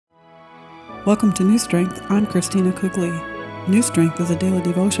Welcome to New Strength. I'm Christina Kugley. New Strength is a daily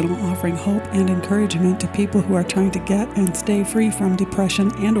devotional offering hope and encouragement to people who are trying to get and stay free from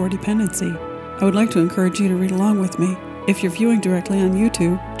depression and or dependency. I would like to encourage you to read along with me. If you're viewing directly on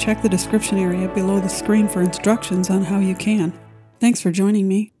YouTube, check the description area below the screen for instructions on how you can. Thanks for joining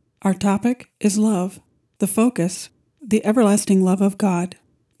me. Our topic is love. The focus, the everlasting love of God.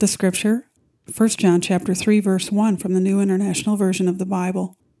 The scripture, 1 John chapter 3, verse 1 from the New International Version of the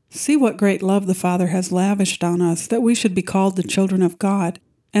Bible. See what great love the Father has lavished on us, that we should be called the children of God.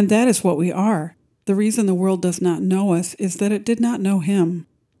 And that is what we are. The reason the world does not know us is that it did not know Him.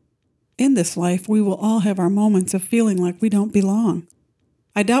 In this life, we will all have our moments of feeling like we don't belong.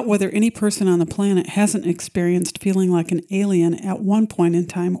 I doubt whether any person on the planet hasn't experienced feeling like an alien at one point in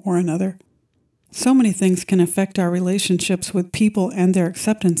time or another. So many things can affect our relationships with people and their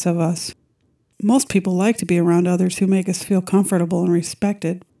acceptance of us. Most people like to be around others who make us feel comfortable and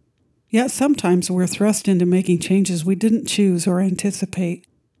respected. Yet sometimes we're thrust into making changes we didn't choose or anticipate.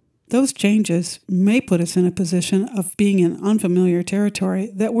 Those changes may put us in a position of being in unfamiliar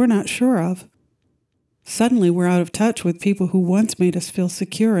territory that we're not sure of. Suddenly we're out of touch with people who once made us feel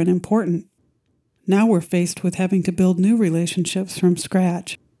secure and important. Now we're faced with having to build new relationships from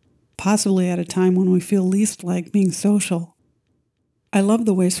scratch, possibly at a time when we feel least like being social. I love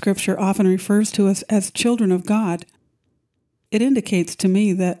the way Scripture often refers to us as children of God. It indicates to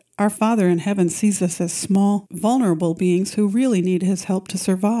me that our Father in heaven sees us as small, vulnerable beings who really need His help to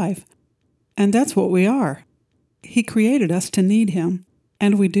survive. And that's what we are. He created us to need Him,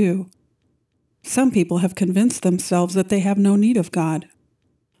 and we do. Some people have convinced themselves that they have no need of God.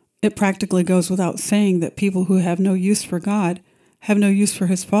 It practically goes without saying that people who have no use for God have no use for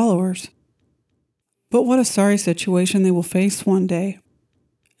His followers. But what a sorry situation they will face one day,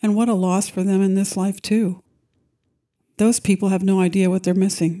 and what a loss for them in this life too. Those people have no idea what they're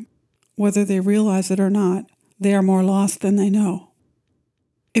missing. Whether they realize it or not, they are more lost than they know.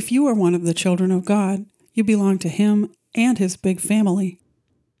 If you are one of the children of God, you belong to Him and His big family.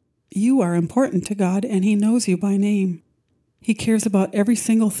 You are important to God, and He knows you by name. He cares about every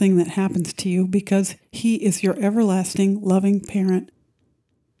single thing that happens to you because He is your everlasting, loving parent.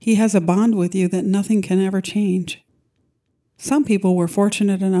 He has a bond with you that nothing can ever change. Some people were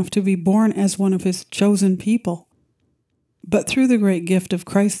fortunate enough to be born as one of His chosen people. But through the great gift of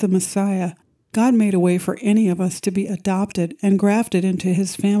Christ the Messiah, God made a way for any of us to be adopted and grafted into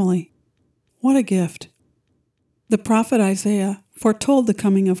His family. What a gift! The prophet Isaiah foretold the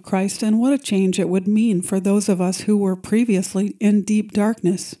coming of Christ, and what a change it would mean for those of us who were previously in deep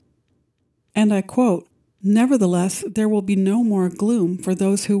darkness. And I quote, "Nevertheless, there will be no more gloom for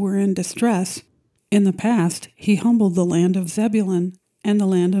those who were in distress. In the past, He humbled the land of Zebulun and the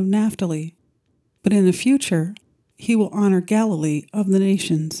land of Naphtali. But in the future, He will honor Galilee of the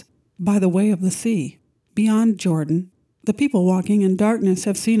nations, by the way of the sea. Beyond Jordan, the people walking in darkness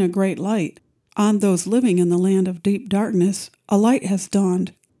have seen a great light. On those living in the land of deep darkness, a light has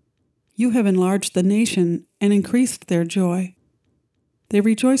dawned. You have enlarged the nation and increased their joy. They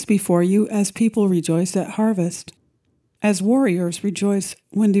rejoice before you as people rejoice at harvest, as warriors rejoice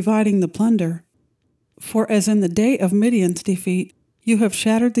when dividing the plunder. For as in the day of Midian's defeat, you have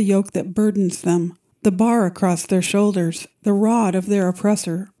shattered the yoke that burdens them, the bar across their shoulders, the rod of their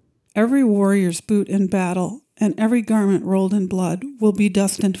oppressor. Every warrior's boot in battle, and every garment rolled in blood, will be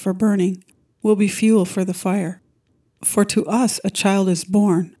destined for burning, will be fuel for the fire. For to us a child is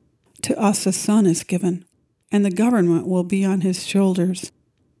born, to us a son is given, and the government will be on His shoulders.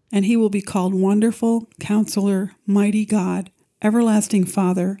 And He will be called Wonderful, Counselor, Mighty God, Everlasting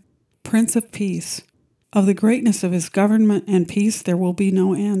Father, Prince of Peace. Of the greatness of His government and peace there will be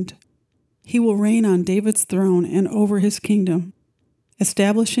no end. He will reign on David's throne and over His kingdom,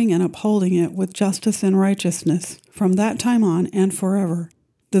 establishing and upholding it with justice and righteousness from that time on and forever.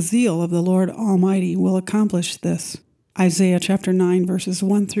 The zeal of the Lord Almighty will accomplish this." Isaiah chapter 9, verses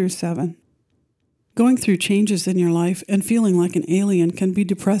 1 through 7. Going through changes in your life and feeling like an alien can be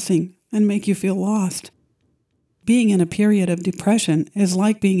depressing and make you feel lost. Being in a period of depression is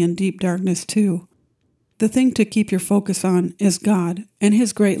like being in deep darkness too. The thing to keep your focus on is God and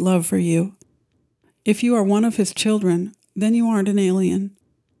His great love for you. If you are one of His children, then you aren't an alien.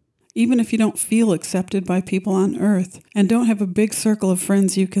 Even if you don't feel accepted by people on earth and don't have a big circle of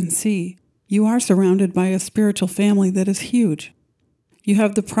friends you can see, you are surrounded by a spiritual family that is huge. You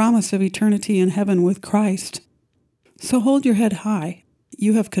have the promise of eternity in heaven with Christ. So hold your head high.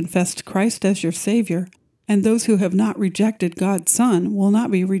 You have confessed Christ as your Savior, and those who have not rejected God's Son will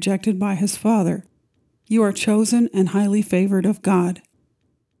not be rejected by His Father. You are chosen and highly favored of God.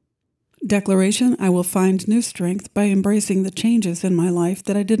 Declaration: I will find new strength by embracing the changes in my life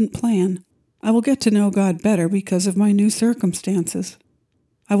that I didn't plan. I will get to know God better because of my new circumstances.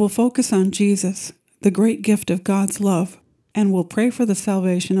 I will focus on Jesus, the great gift of God's love, and will pray for the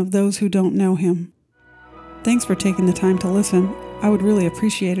salvation of those who don't know Him. Thanks for taking the time to listen. I would really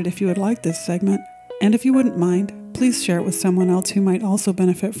appreciate it if you would like this segment, and if you wouldn't mind, please share it with someone else who might also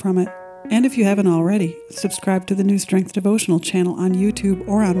benefit from it. And if you haven't already, subscribe to the New Strength Devotional channel on YouTube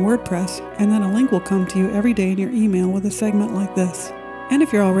or on WordPress, and then a link will come to you every day in your email with a segment like this. And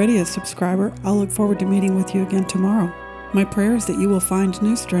if you're already a subscriber, I'll look forward to meeting with you again tomorrow. My prayer is that you will find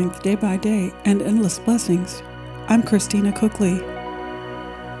new strength day by day and endless blessings. I'm Christina Cookley.